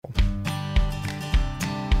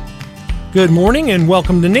Good morning and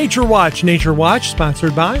welcome to Nature Watch. Nature Watch,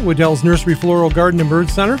 sponsored by Waddell's Nursery Floral Garden and Bird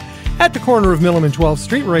Center at the corner of Milam and 12th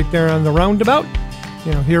Street, right there on the roundabout.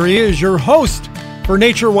 Here he is, your host for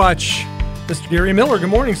Nature Watch, Mr. Gary Miller. Good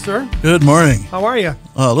morning, sir. Good morning. How are you?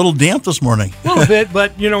 A little damp this morning. A little bit,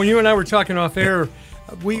 but you and I were talking off air.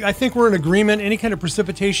 I think we're in agreement. Any kind of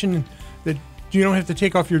precipitation that you don't have to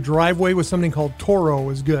take off your driveway with something called Toro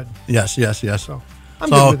is good. Yes. So I'm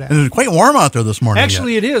good with that. And it's quite warm out there this morning.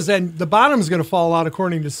 Actually, it is, and the bottom is going to fall out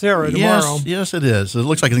according to Sarah tomorrow. Yes, it is. It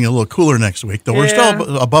looks like it's going to get a little cooler next week, though. We're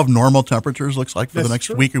still above normal temperatures, looks like, for the next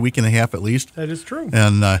week or week and a half at least. That is true.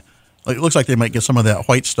 And it looks like they might get some of that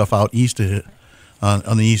white stuff out east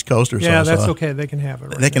on the East Coast or so. Yeah, that's okay. They can have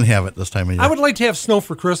it. They can have it this time of year. I would like to have snow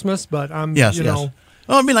for Christmas, but Yes.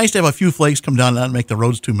 Well, it'd be nice to have a few flakes come down and not make the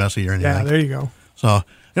roads too messy or anything. Yeah, there you go. So,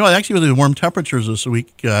 actually with the warm temperatures this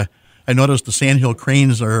week, I noticed the sandhill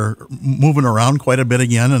cranes are moving around quite a bit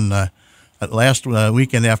again. And last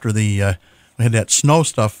weekend after we had that snow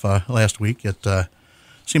stuff last week, it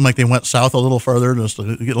seemed like they went south a little further just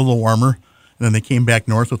to get a little warmer. And then they came back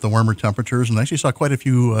north with the warmer temperatures. And I actually saw quite a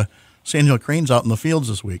few sandhill cranes out in the fields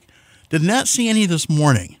this week. Did not see any this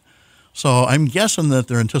morning. So I'm guessing that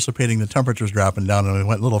they're anticipating the temperatures dropping down and they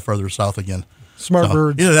went a little further south again. Smart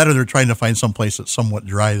birds. Either that or they're trying to find some place that's somewhat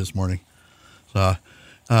dry this morning. So,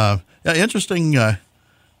 interesting.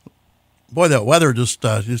 Boy, that weather just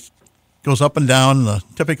goes up and down. The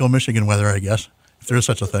typical Michigan weather, I guess, if there is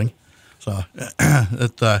such a thing. So,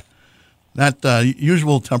 not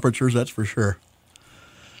usual temperatures, that's for sure.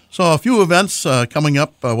 So, a few events coming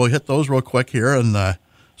up. We'll hit those real quick here. And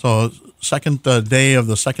so, second day of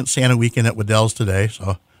the second Santa weekend at Waddell's today.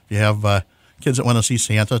 So, if you have kids that want to see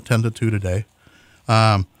Santa, 10 to 2 today.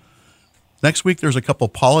 Next week, there's a couple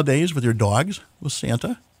Paula days with your dogs with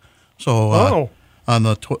Santa. So on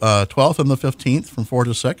the 12th and the 15th from 4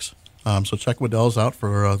 to 6. So check Waddell's out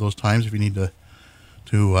for those times if you need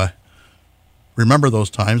to remember those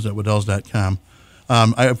times at Waddell's.com.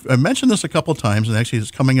 I've mentioned this a couple times, and actually it's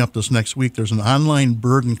coming up this next week. There's an online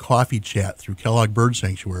bird and coffee chat through Kellogg Bird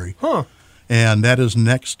Sanctuary. And that is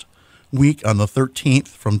next week on the 13th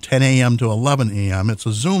from 10 a.m. to 11 a.m. It's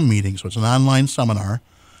a Zoom meeting, so it's an online seminar.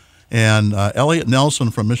 And Elliot Nelson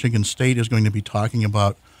from Michigan State is going to be talking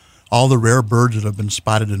about all the rare birds that have been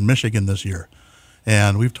spotted in Michigan this year.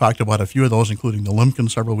 And we've talked about a few of those, including the limpkin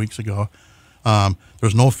several weeks ago.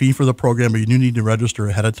 There's no fee for the program, but you do need to register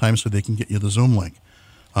ahead of time so they can get you the Zoom link.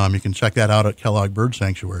 You can check that out at Kellogg Bird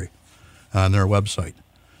Sanctuary on their website.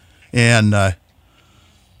 And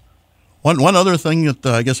one other thing that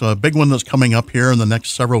I guess a big one that's coming up here in the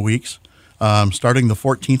next several weeks, starting the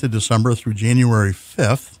 14th of December through January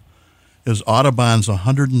 5th, is Audubon's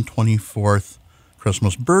 124th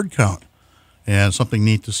Christmas bird count, and something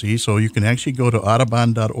neat to see. So you can actually go to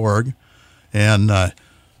audubon.org and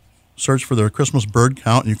search for their Christmas bird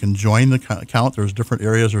count. You can join the count. There's different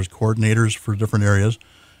areas. There's coordinators for different areas,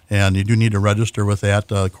 and you do need to register with that.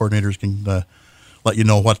 Coordinators can let you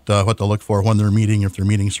know what to look for when they're meeting, if they're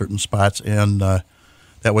meeting certain spots, and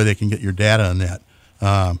that way they can get your data on that.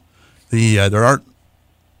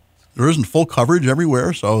 There isn't full coverage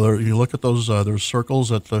everywhere, so you look at those. There's circles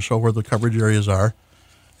that show where the coverage areas are,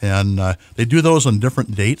 and they do those on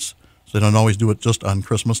different dates. So they don't always do it just on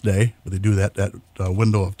Christmas Day, but they do that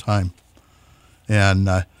window of time. And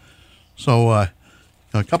so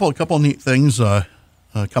a couple neat things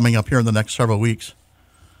coming up here in the next several weeks.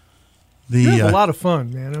 You have a lot of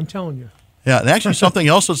fun, man. I'm telling you. Yeah, and actually something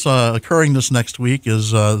else that's occurring this next week is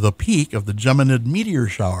the peak of the Geminid meteor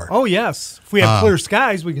shower. Oh, yes. If we have clear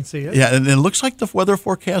skies, we can see it. Yeah, and it looks like the weather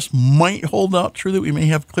forecast might hold out true that we may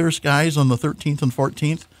have clear skies on the 13th and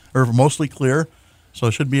 14th, or mostly clear, so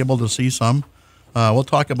should be able to see some. We'll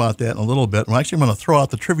talk about that in a little bit. I'm actually going to throw out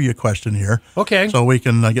the trivia question here. Okay. So we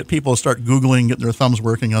can get people to start Googling, getting their thumbs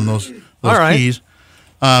working on those All right. keys.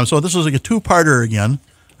 So this is like a two-parter again.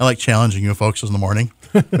 I like challenging you folks in the morning.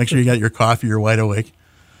 Make sure you got your coffee, you're wide awake.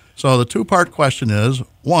 So the two-part question is,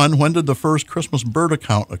 one, when did the first Christmas bird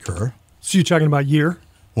account occur? So you're talking about year?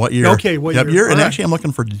 What year? Okay, what year? And actually I'm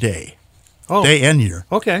looking for day. Oh. Day and year.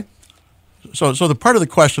 Okay. So the part of the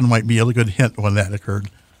question might be a good hint when that occurred.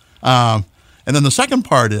 And then the second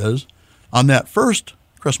part is, on that first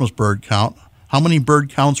Christmas bird count, how many bird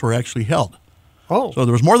counts were actually held? Oh. So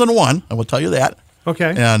there was more than one, I will tell you that.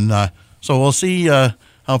 Okay. And so we'll see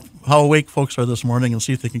how awake folks are this morning and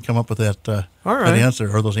see if they can come up with that, All right. that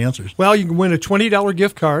answer or those answers. Well, you can win a $20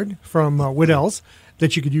 gift card from Waddell's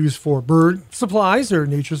that you could use for bird supplies or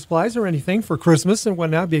nature supplies or anything for Christmas and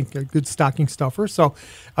whatnot, being a good stocking stuffer. So,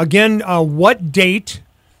 again, what date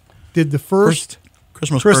did the first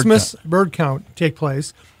Christmas bird count take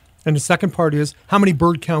place? And the second part is how many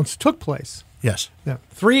bird counts took place. Yes. Yeah.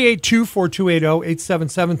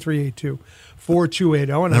 382-4280,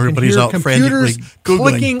 877-382-4280. And everybody's I out can hear computers frantically Googling.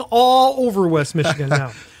 clicking all over West Michigan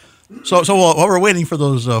now. So while we're waiting for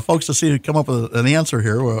those folks to come up with an answer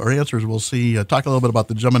here, or answers, we'll talk a little bit about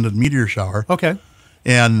the Geminid meteor shower. Okay.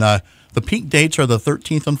 And the peak dates are the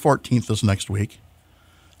 13th and 14th this next week.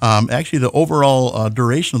 Actually, the overall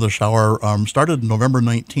duration of the shower started November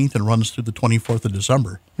 19th and runs through the 24th of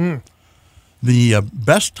December. The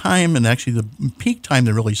best time, and actually the peak time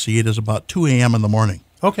to really see it, is about 2 a.m. in the morning.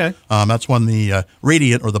 Okay. That's when the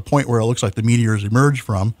radiant, or the point where it looks like the meteors emerge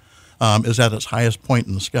from, is at its highest point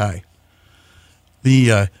in the sky.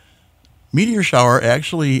 The meteor shower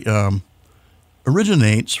actually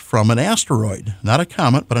originates from an asteroid, not a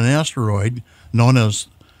comet, but an asteroid known as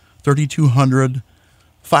 3200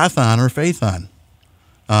 Phaethon or Phaethon.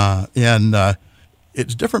 And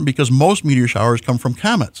it's different because most meteor showers come from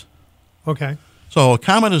comets. Okay. So a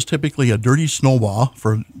comet is typically a dirty snowball,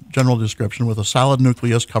 for general description, with a solid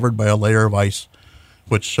nucleus covered by a layer of ice,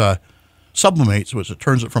 which sublimates, which it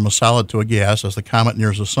turns it from a solid to a gas as the comet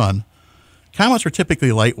nears the sun. Comets are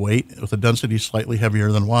typically lightweight, with a density slightly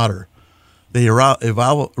heavier than water. They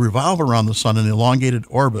revolve around the sun in elongated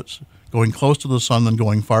orbits, going close to the sun and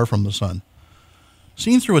going far from the sun.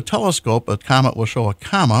 Seen through a telescope, a comet will show a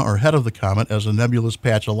comma, or head of the comet, as a nebulous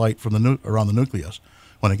patch of light from around the nucleus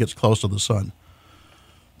when it gets close to the sun.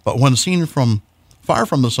 But when seen from far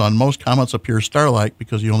from the sun, most comets appear star-like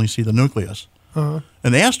because you only see the nucleus. An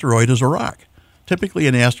asteroid is a rock. Typically,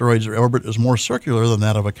 an asteroid's orbit is more circular than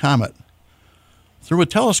that of a comet. Through a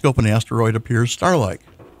telescope, an asteroid appears star-like.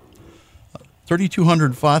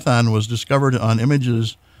 3200 Phaethon was discovered on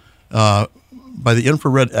images by the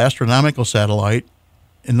Infrared Astronomical Satellite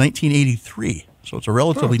in 1983. So it's a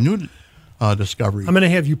relatively new discovery. I'm going to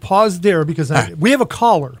have you pause there because we have a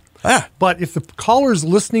caller. But if the caller's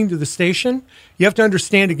listening to the station, you have to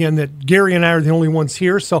understand again that Gary and I are the only ones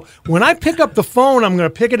here. So when I pick up the phone, I'm going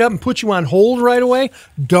to pick it up and put you on hold right away.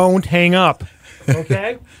 Don't hang up.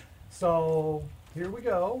 Okay? So here we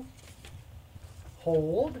go.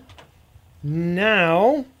 Hold.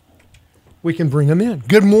 Now we can bring him in.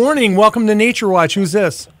 Good morning. Welcome to Nature Watch. Who's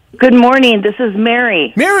this? Good morning. This is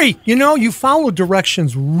Mary. Mary, you follow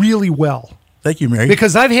directions really well. Thank you, Mary.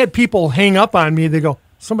 Because I've had people hang up on me. They go,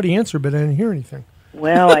 somebody answered, but I didn't hear anything.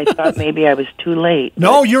 Well, I thought maybe I was too late.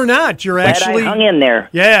 No, you're not. You're actually... I hung in there.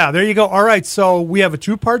 Yeah, there you go. All right, so we have a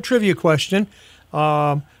two-part trivia question.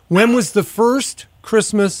 When was the first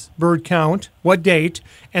Christmas bird count? What date?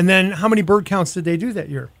 And then how many bird counts did they do that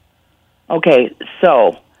year? Okay,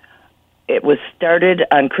 so it was started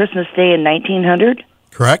on Christmas Day in 1900.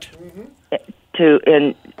 Correct. As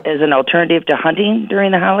an alternative to hunting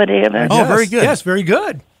during the holiday event. Oh, yes, very good. Yes, very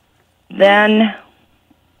good. Then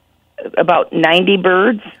about 90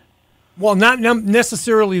 birds. Well, not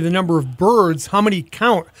necessarily the number of birds. How many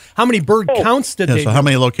bird counts did they do? So how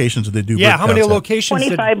many locations did they do? Yeah, how many locations?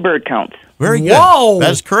 25 bird counts. Very good. Whoa,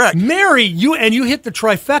 that's correct. Mary, you hit the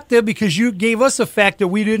trifecta because you gave us a fact that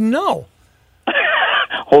we didn't know.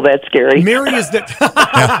 Oh, that's scary. Mary is the...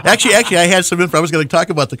 Yeah. Actually, I had some info. I was going to talk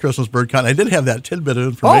about the Christmas bird count. I did have that tidbit of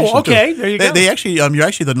information. Oh, okay. Too. There you go. They actually,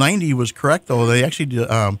 the 90 was correct, though. They actually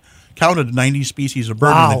counted 90 species of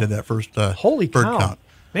bird when they did that first Holy bird cow. count.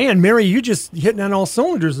 Man, Mary, you just hitting on all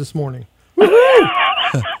cylinders this morning.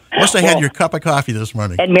 Must have had your cup of coffee this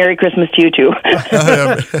morning. And Merry Christmas to you, too.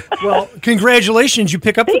 Well, congratulations. You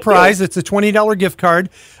pick up the prize. It's a $20 gift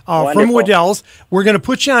card from Waddell's. We're going to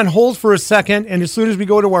put you on hold for a second, and as soon as we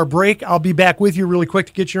go to our break, I'll be back with you really quick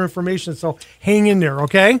to get your information, so hang in there,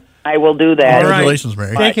 okay? I will do that. Congratulations,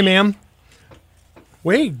 Mary. Thank you, ma'am.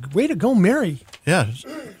 Way to go, Mary. Yeah.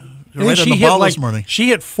 You're right on the ball this morning. She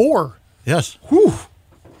hit 4. Yes. Whew.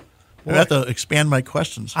 I have to expand my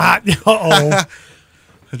questions. Uh-oh.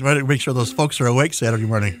 I try to make sure those folks are awake Saturday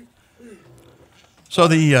morning. So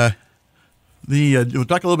we'll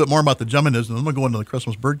talk a little bit more about the Geminids, and then we'll go into the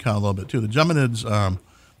Christmas bird count a little bit too. The Geminids,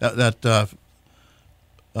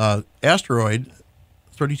 asteroid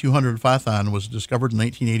 3200 Phaethon was discovered in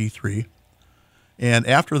 1983, and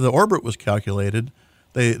after the orbit was calculated,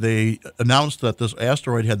 they announced that this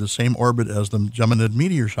asteroid had the same orbit as the Geminid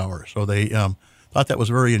meteor shower. So they thought that was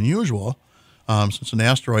very unusual. Since an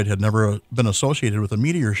asteroid had never been associated with a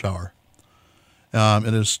meteor shower.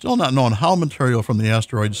 It is still not known how material from the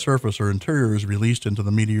asteroid's surface or interior is released into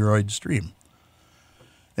the meteoroid stream.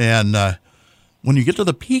 And when you get to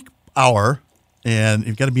the peak hour, and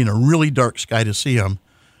you've got to be in a really dark sky to see them,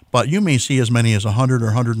 but you may see as many as 100 or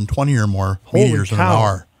 120 or more meteors in an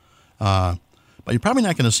hour. But you're probably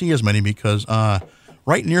not going to see as many because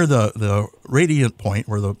right near the radiant point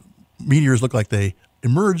where the meteors look like they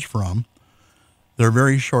emerge from, they're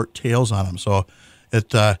very short tails on them. So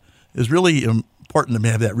it is really important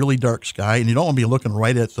to have that really dark sky, and you don't want to be looking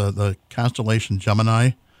right at the constellation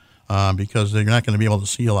Gemini because you're not going to be able to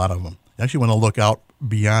see a lot of them. You actually want to look out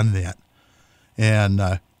beyond that.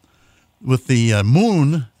 And with the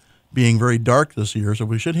moon being very dark this year, so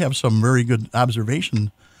we should have some very good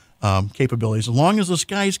observation capabilities as long as the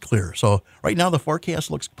sky's clear. So right now the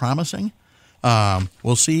forecast looks promising.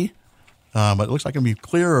 We'll see, but it looks like it'll be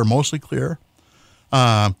clear or mostly clear.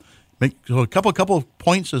 So a couple of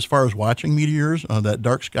points as far as watching meteors. That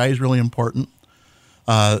dark sky is really important.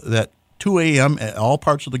 That 2 a.m. at all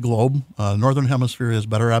parts of the globe, northern hemisphere has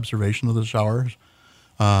better observation of the showers.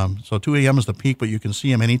 So 2 a.m. is the peak, but you can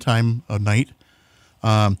see them any time of night.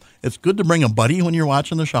 It's good to bring a buddy when you're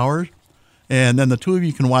watching the showers, and then the two of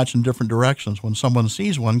you can watch in different directions. When someone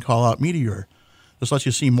sees one, call out meteor. This lets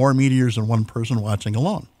you see more meteors than one person watching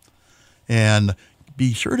alone. And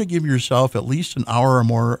be sure to give yourself at least an hour or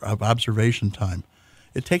more of observation time.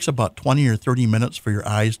 It takes about 20 or 30 minutes for your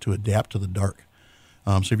eyes to adapt to the dark.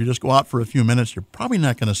 So if you just go out for a few minutes, you're probably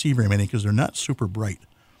not going to see very many because they're not super bright.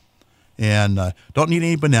 And don't need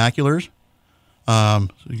any binoculars. So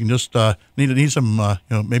you can just need some,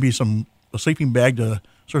 maybe a sleeping bag to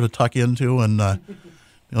sort of tuck into, and a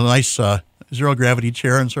nice zero gravity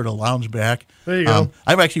chair and sort of lounge back. There you go.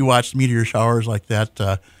 I've actually watched meteor showers like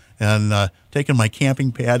that, and taken my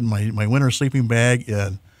camping pad and my winter sleeping bag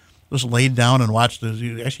and just laid down and watched it.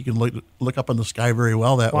 You actually can look up in the sky very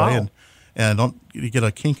well that way, and don't get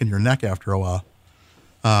a kink in your neck after a while.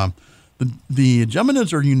 The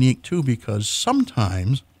Geminids are unique too because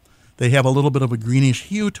sometimes they have a little bit of a greenish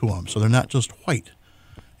hue to them, so they're not just white.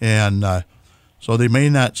 And so they may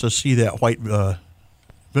not just see that white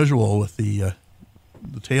visual with the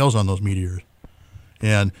tails on those meteors.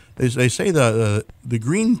 And they say the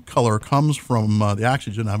green color comes from the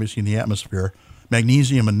oxygen, obviously, in the atmosphere,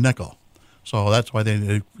 magnesium and nickel. So that's why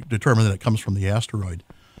they determine that it comes from the asteroid.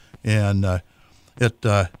 And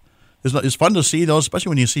it's fun to see those, especially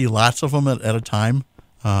when you see lots of them at a time.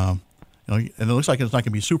 And it looks like it's not going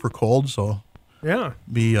to be super cold, so yeah,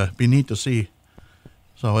 be neat to see.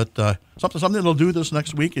 So something they'll do this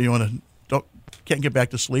next week. And you can't get back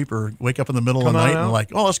to sleep or wake up in the middle of the night and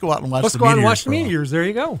let's go out and watch the meteors. Let's go out and watch the meteors. There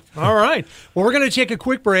you go. All right. Well, we're going to take a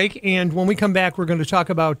quick break, and when we come back, we're going to talk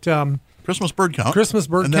about Christmas bird count.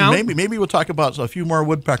 And then maybe we'll talk about a few more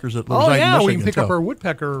woodpeckers that reside in Michigan. We can pick up our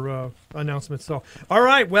woodpecker announcement. So, all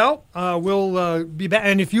right. Well, we'll be back.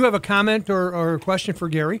 And if you have a comment or a question for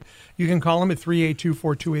Gary, you can call him at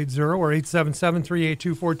 382-4280 or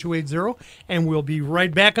 877-382-4280, and we'll be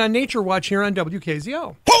right back on Nature Watch here on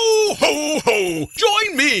WKZO. Ho, ho, ho!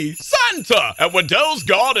 Join me, Santa, at Waddell's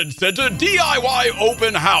Garden Center DIY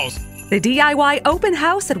Open House. The DIY Open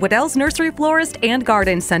House at Waddell's Nursery Florist and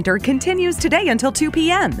Garden Center continues today until 2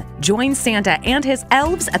 p.m. Join Santa and his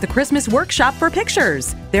elves at the Christmas workshop for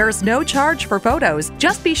pictures. There's no charge for photos,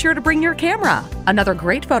 just be sure to bring your camera. Another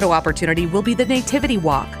great photo opportunity will be the Nativity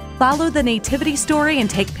Walk. Follow the Nativity story and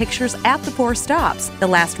take pictures at the 4 stops, the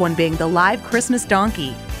last one being the live Christmas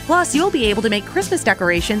donkey. Plus, you'll be able to make Christmas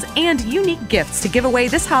decorations and unique gifts to give away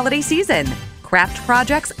this holiday season. Craft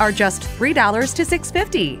projects are just $3 to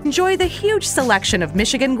 $6.50. Enjoy the huge selection of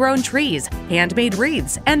Michigan-grown trees, handmade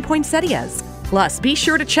wreaths, and poinsettias. Plus, be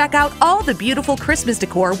sure to check out all the beautiful Christmas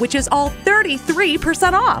decor, which is all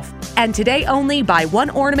 33% off. And today only, buy one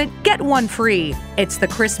ornament, get one free. It's the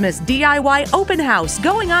Christmas DIY Open House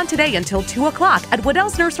going on today until 2 o'clock at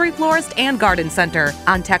Waddell's Nursery Florist and Garden Center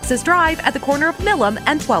on Texas Drive at the corner of Millam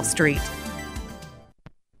and 12th Street.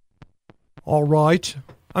 All right.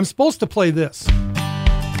 I'm supposed to play this. So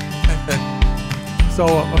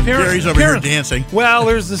apparently, Gary's over here dancing. Well,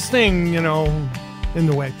 there's this thing, in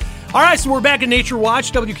the way. All right, so we're back at Nature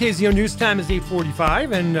Watch. WKZO News Time is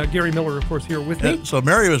 8:45, and Gary Miller, of course, here with me. So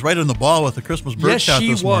Mary was right on the ball with the Christmas bird count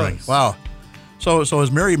this morning. Wow. So as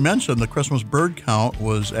Mary mentioned, the Christmas bird count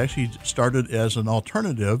was actually started as an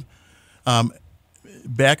alternative.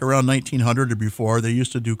 Back around 1900 or before, they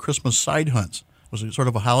used to do Christmas side hunts. It was sort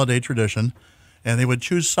of a holiday tradition. And they would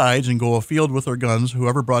choose sides and go afield with their guns.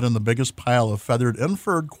 Whoever brought in the biggest pile of feathered and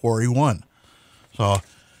furred quarry won. So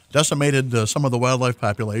decimated some of the wildlife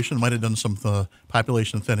population, might have done some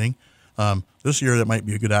population thinning. This year, that might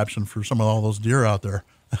be a good option for some of all those deer out there.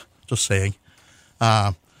 Just saying.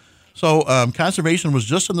 So conservation was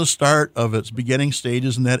just in the start of its beginning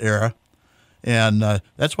stages in that era. And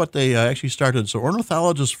that's what they actually started. So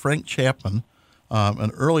ornithologist Frank Chapman, an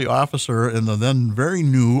early officer in the then very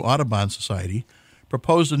new Audubon Society,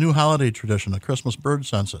 proposed a new holiday tradition, a Christmas bird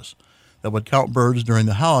census, that would count birds during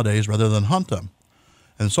the holidays rather than hunt them.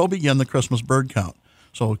 And so began the Christmas bird count.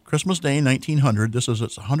 So Christmas Day, 1900, this is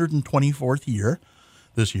its 124th year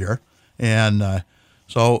this year. And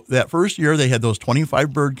so that first year, they had those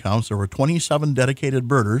 25 bird counts. There were 27 dedicated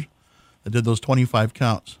birders that did those 25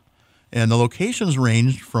 counts. And the locations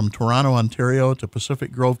ranged from Toronto, Ontario to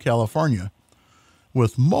Pacific Grove, California,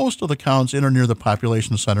 with most of the counts in or near the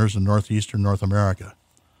population centers in northeastern North America.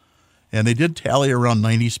 And they did tally around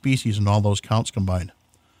 90 species in all those counts combined.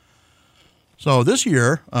 So this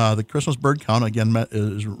year, the Christmas bird count, again,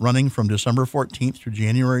 is running from December 14th through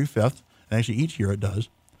January 5th. And actually, each year it does.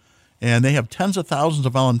 And they have tens of thousands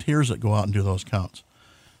of volunteers that go out and do those counts.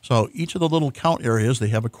 So each of the little count areas, they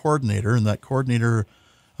have a coordinator, and that coordinator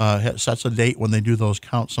sets a date when they do those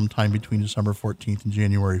counts sometime between December 14th and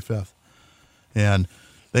January 5th. And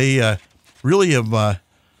they really have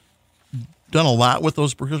done a lot with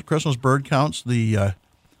those Christmas bird counts. The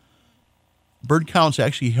bird counts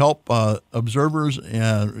actually help observers,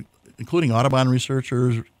 including Audubon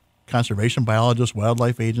researchers, conservation biologists,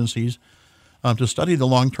 wildlife agencies, to study the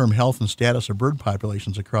long-term health and status of bird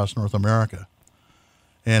populations across North America.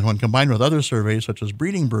 And when combined with other surveys, such as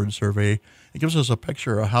Breeding Bird Survey, it gives us a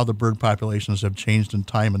picture of how the bird populations have changed in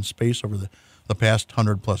time and space over the past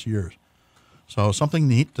 100-plus years. So something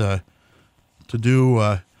neat to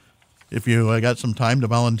do. If you got some time to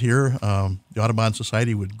volunteer, the Audubon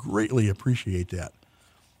Society would greatly appreciate that.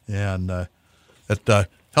 And it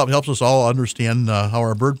helps us all understand how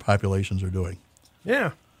our bird populations are doing.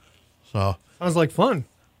 Yeah. So sounds like fun.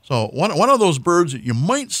 So one of those birds that you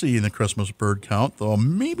might see in the Christmas bird count, though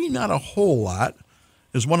maybe not a whole lot,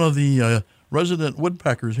 is one of the resident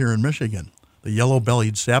woodpeckers here in Michigan, the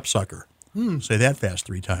yellow-bellied sapsucker. Say that fast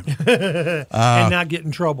 3 times. And not get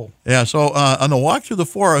in trouble. Yeah, so on the walk through the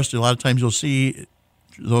forest, a lot of times you'll see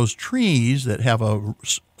those trees that have a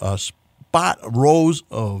rows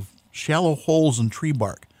of shallow holes in tree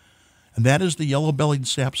bark. And that is the yellow-bellied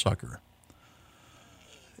sapsucker.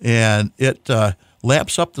 And it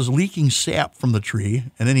laps up this leaking sap from the tree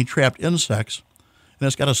and any trapped insects. And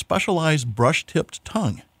it's got a specialized brush-tipped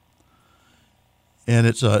tongue. And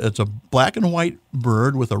it's a black and white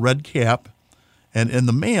bird with a red cap. And in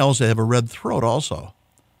the males, they have a red throat also.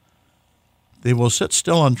 They will sit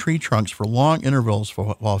still on tree trunks for long intervals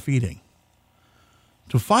while feeding.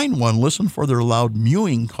 To find one, listen for their loud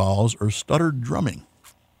mewing calls or stuttered drumming.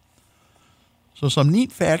 So some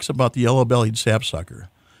neat facts about the yellow-bellied sapsucker.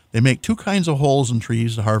 They make 2 kinds of holes in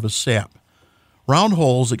trees to harvest sap. Round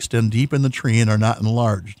holes extend deep in the tree and are not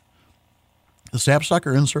enlarged. The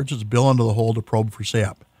sapsucker inserts its bill into the hole to probe for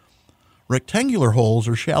sap. Rectangular holes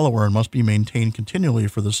are shallower and must be maintained continually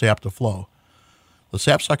for the sap to flow. The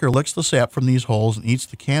sapsucker licks the sap from these holes and eats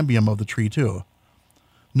the cambium of the tree too.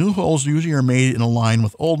 New holes usually are made in a line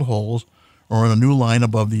with old holes or in a new line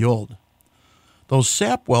above the old. Those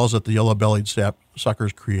sap wells that the yellow-bellied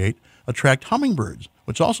sapsuckers create attract hummingbirds,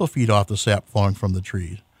 which also feed off the sap flowing from the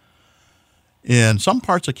trees. In some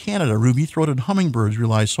parts of Canada, ruby-throated hummingbirds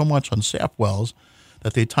rely so much on sap wells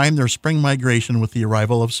that they time their spring migration with the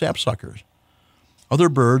arrival of sapsuckers. Other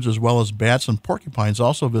birds, as well as bats and porcupines,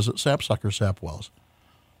 also visit sapsucker sap wells.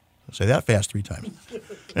 Say that fast 3 times.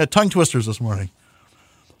 Tongue twisters this morning.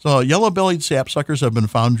 So yellow-bellied sapsuckers have been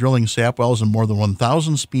found drilling sap wells in more than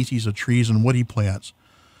 1,000 species of trees and woody plants,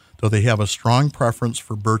 though they have a strong preference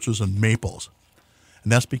for birches and maples.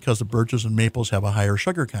 And that's because the birches and maples have a higher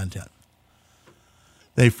sugar content.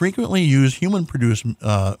 They frequently use human-produced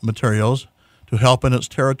materials to help in its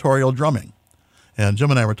territorial drumming. And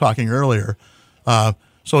Jim and I were talking earlier.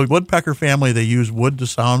 So woodpecker family, they use wood to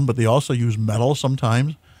sound, but they also use metal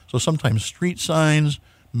sometimes. So sometimes street signs,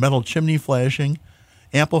 metal chimney flashing,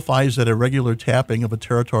 amplifies that irregular tapping of a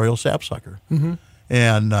territorial sapsucker. Mm-hmm.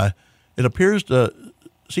 And it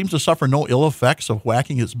seems to suffer no ill effects of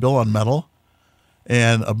whacking its bill on metal.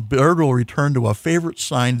 And a bird will return to a favorite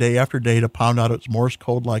sign day after day to pound out its Morse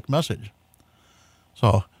code-like message.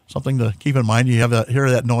 So something to keep in mind. You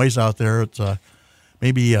hear that noise out there. It's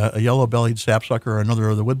maybe a yellow-bellied sapsucker or another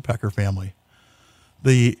of the woodpecker family.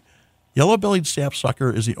 The yellow-bellied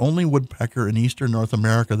sapsucker is the only woodpecker in eastern North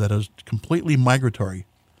America that is completely migratory.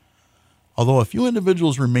 Although a few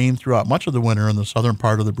individuals remain throughout much of the winter in the southern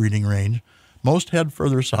part of the breeding range, most head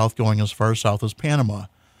further south, going as far south as Panama.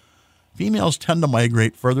 Females tend to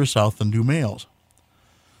migrate further south than do males.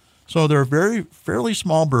 So they're a fairly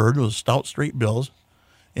small bird with stout, straight bills,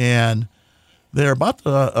 and they're about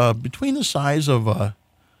between the size of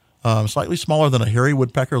slightly smaller than a hairy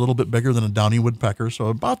woodpecker, a little bit bigger than a downy woodpecker, so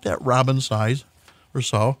about that robin size or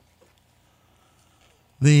so.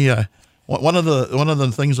 The one of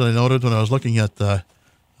the things that I noted when I was looking at the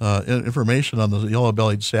information on the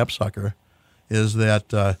yellow-bellied sapsucker is that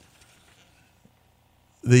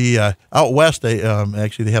the out west they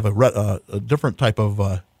actually they have a different type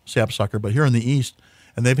of sapsucker, but here in the east,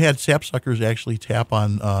 and they've had sapsuckers actually tap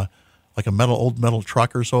on like a old metal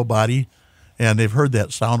truck or so body, and they've heard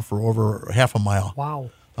that sound for over half a mile. Wow.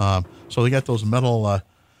 So they got those metal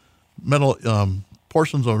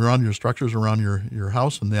portions around your structures around your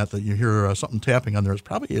house, and that you hear something tapping on there. It's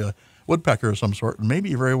probably a woodpecker of some sort, and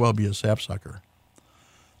maybe very well be a sapsucker.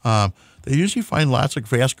 They usually find lots of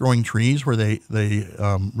fast-growing trees where they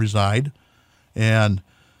reside, and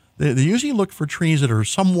they usually look for trees that are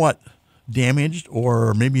somewhat damaged,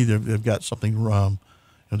 or maybe they've got something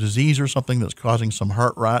a disease or something that's causing some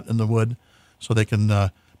heart rot in the wood, so they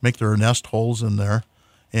can make their nest holes in there.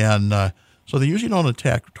 And so they usually don't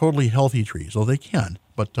attack totally healthy trees, though they can.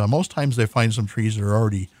 But most times they find some trees that are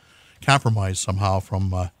already compromised somehow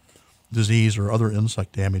from disease or other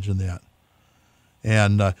insect damage in that.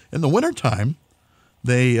 And in the wintertime,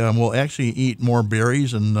 they will actually eat more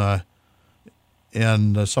berries and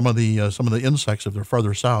some of the insects if they're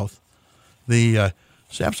farther south. The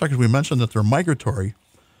sapsuckers, we mentioned that they're migratory.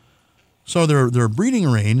 So their breeding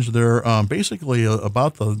range, they're basically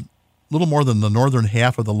about the little more than the northern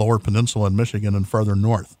half of the lower peninsula in Michigan and farther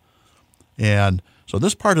north. And so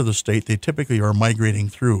this part of the state, they typically are migrating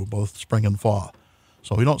through both spring and fall.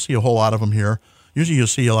 So we don't see a whole lot of them here. Usually you'll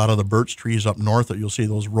see a lot of the birch trees up north that you'll see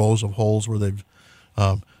those rows of holes where they've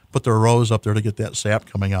put their rows up there to get that sap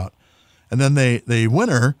coming out. And then they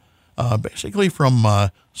winter basically from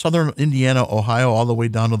southern Indiana, Ohio, all the way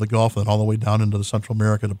down to the Gulf and all the way down into the Central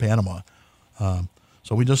America to Panama.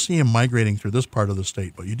 So we just see them migrating through this part of the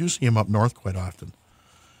state, but you do see them up north quite often.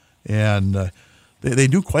 And they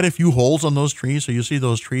do quite a few holes on those trees. So you see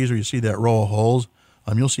those trees where you see that row of holes.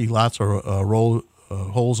 You'll see lots of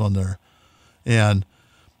holes on there. And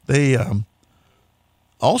they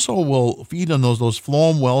also will feed on those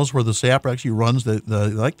phloem wells where the sap actually runs. They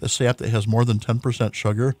like the sap that has more than 10%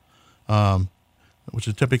 sugar, which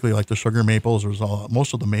is typically like the sugar maples. There's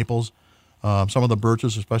most of the maples, some of the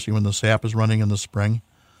birches, especially when the sap is running in the spring.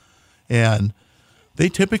 And they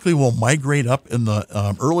typically will migrate up in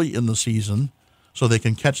the early in the season so they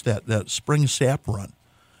can catch that spring sap run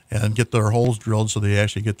and get their holes drilled so they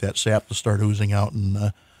actually get that sap to start oozing out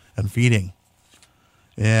and feeding.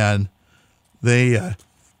 And they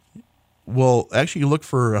will actually look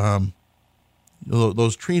for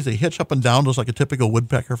those trees. They hitch up and down just like a typical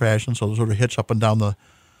woodpecker fashion, so they sort of hitch up and down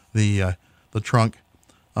the trunk.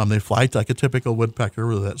 They fly like a typical woodpecker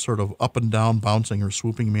with that sort of up and down bouncing or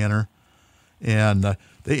swooping manner. And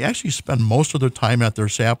they actually spend most of their time at their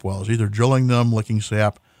sap wells, either drilling them, licking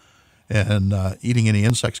sap, and eating any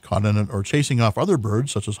insects caught in it, or chasing off other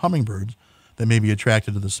birds, such as hummingbirds, that may be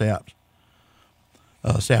attracted to the sap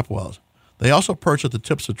wells. They also perch at the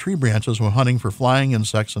tips of tree branches when hunting for flying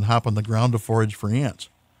insects and hop on the ground to forage for ants.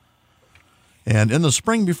 And in the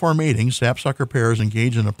spring before mating, sapsucker pairs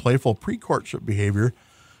engage in a playful pre-courtship behavior,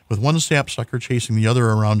 with one sapsucker chasing the other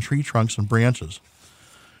around tree trunks and branches.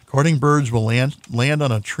 Courting birds will land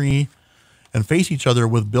on a tree and face each other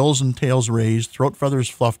with bills and tails raised, throat feathers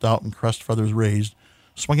fluffed out, and crest feathers raised,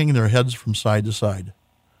 swinging their heads from side to side.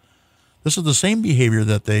 This is the same behavior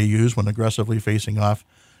that they use when aggressively facing off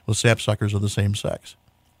with sapsuckers of the same sex.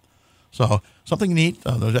 So something neat.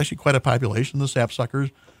 There's actually quite a population of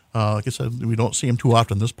sapsuckers. Like I said, we don't see them too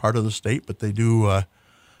often in this part of the state, but they do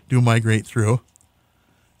migrate through.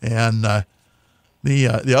 And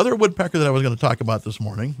the other woodpecker that I was going to talk about this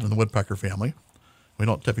morning in the woodpecker family, we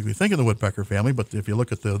don't typically think of the woodpecker family, but if you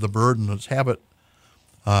look at the bird and its habit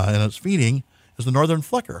and its feeding, is the northern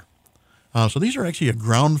flicker. So these are actually a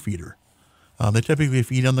ground feeder. They typically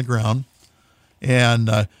feed on the ground, and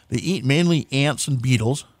they eat mainly ants and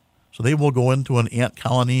beetles. So they will go into an ant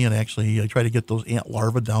colony and actually try to get those ant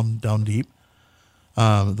larvae down deep.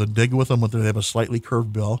 They'll dig with them. They have a slightly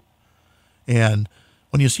curved bill. And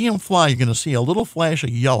when you see them fly, you're going to see a little flash of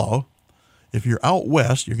yellow. If you're out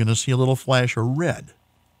west, you're going to see a little flash of red.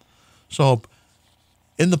 So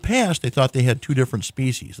in the past, they thought they had two different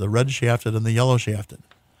species, the red-shafted and the yellow-shafted.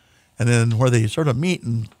 And then where they sort of meet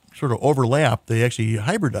and sort of overlap, they actually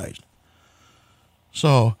hybridized.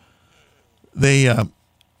 So they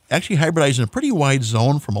actually hybridize in a pretty wide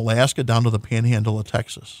zone from Alaska down to the panhandle of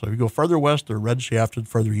Texas. So if you go further west, they're red-shafted,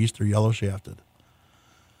 further east, they're yellow-shafted.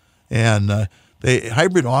 And the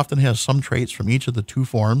hybrid often has some traits from each of the two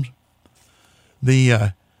forms.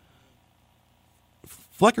 The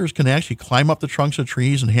flickers can actually climb up the trunks of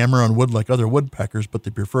trees and hammer on wood like other woodpeckers, but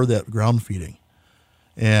they prefer that ground feeding.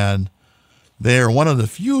 And they are one of the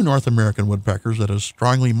few North American woodpeckers that is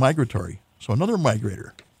strongly migratory. So another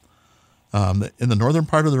migrator. In the northern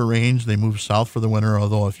part of the range, they move south for the winter,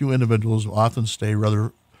 although a few individuals often stay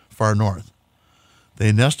rather far north.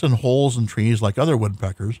 They nest in holes in trees like other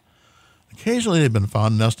woodpeckers. Occasionally, they've been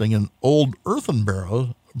found nesting in old earthen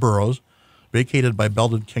burrows vacated by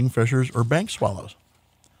belted kingfishers or bank swallows.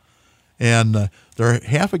 And they're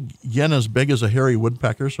half again as big as a hairy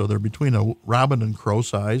woodpecker, so they're between a robin and crow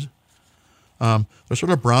size. They're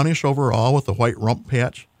sort of brownish overall with a white rump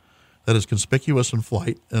patch that is conspicuous in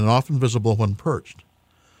flight and often visible when perched.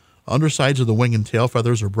 Undersides of the wing and tail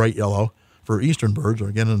feathers are bright yellow for eastern birds, or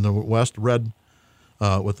again in the west, red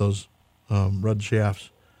with those red shafts.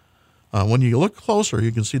 When you look closer,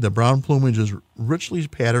 you can see the brown plumage is richly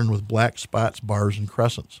patterned with black spots, bars, and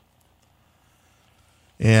crescents.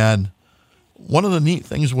 And one of the neat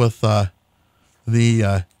things with the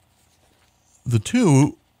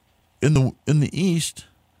two in the east,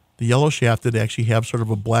 the yellow shafted actually have sort of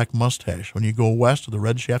a black mustache. When you go west of the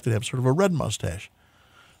red shafted, have sort of a red mustache.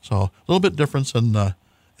 So a little bit difference in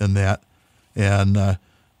that. And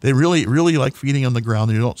they really like feeding on the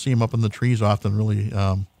ground. You don't see them up in the trees often, really.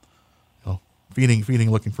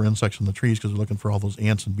 Feeding, looking for insects in the trees because they're looking for all those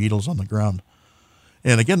ants and beetles on the ground.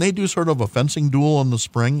 And again, they do sort of a fencing duel in the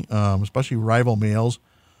spring, especially rival males.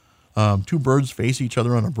 Two birds face each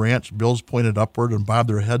other on a branch, bills pointed upward, and bob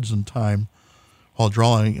their heads in time while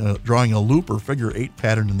drawing a loop or figure 8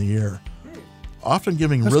 pattern in the air, often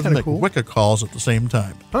giving rhythmic wicca calls at the same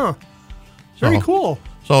time. Huh. Very cool.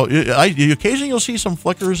 So occasionally you'll see some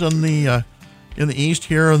flickers in the east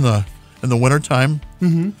here in the wintertime.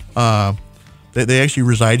 Mm-hmm. They actually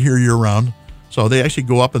reside here year round. So they actually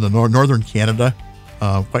go up in the northern Canada,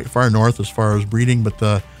 quite far north as far as breeding,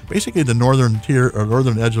 but basically the northern tier or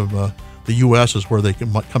northern edge of the U.S. is where they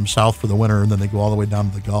come south for the winter, and then they go all the way down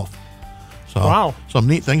to the Gulf. So wow. Some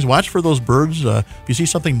neat things. Watch for those birds. If you see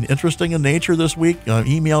something interesting in nature this week,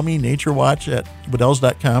 email me,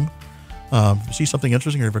 naturewatch@wadells.com. If you see something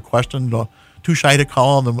interesting or you have a question, too shy to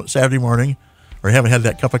call on the Saturday morning, or haven't had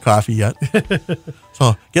that cup of coffee yet.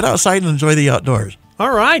 So get outside and enjoy the outdoors.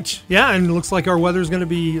 All right. Yeah, and it looks like our weather's going to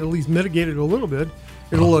be at least mitigated a little bit.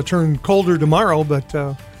 It'll turn colder tomorrow, but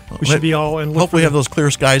we should be all... and hopefully have those clear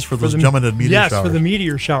skies for those Geminid meteor showers. Yes, for the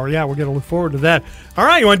meteor shower. Yeah, we're going to look forward to that. All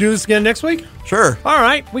right, you want to do this again next week? Sure. All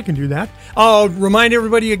right, we can do that. I'll remind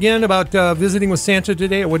everybody again about visiting with Santa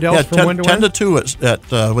today at Waddell's from 1 to 10 to 2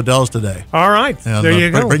 at Waddell's today. All right, and, there you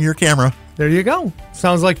go. Bring your camera. There you go.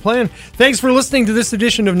 Sounds like a plan. Thanks for listening to this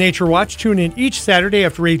edition of Nature Watch. Tune in each Saturday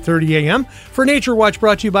after 8:30 a.m. for Nature Watch,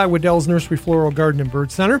 brought to you by Waddell's Nursery, Floral Garden, and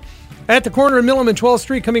Bird Center. At the corner of Millam and 12th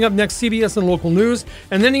Street, coming up next, CBS and local news,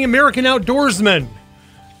 and then the American Outdoorsman,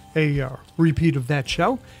 a repeat of that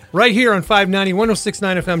show, right here on 590,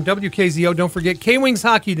 106.9 FM, WKZO. Don't forget, K-Wings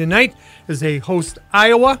Hockey tonight as they host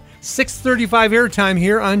Iowa, 6:35 airtime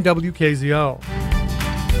here on WKZO.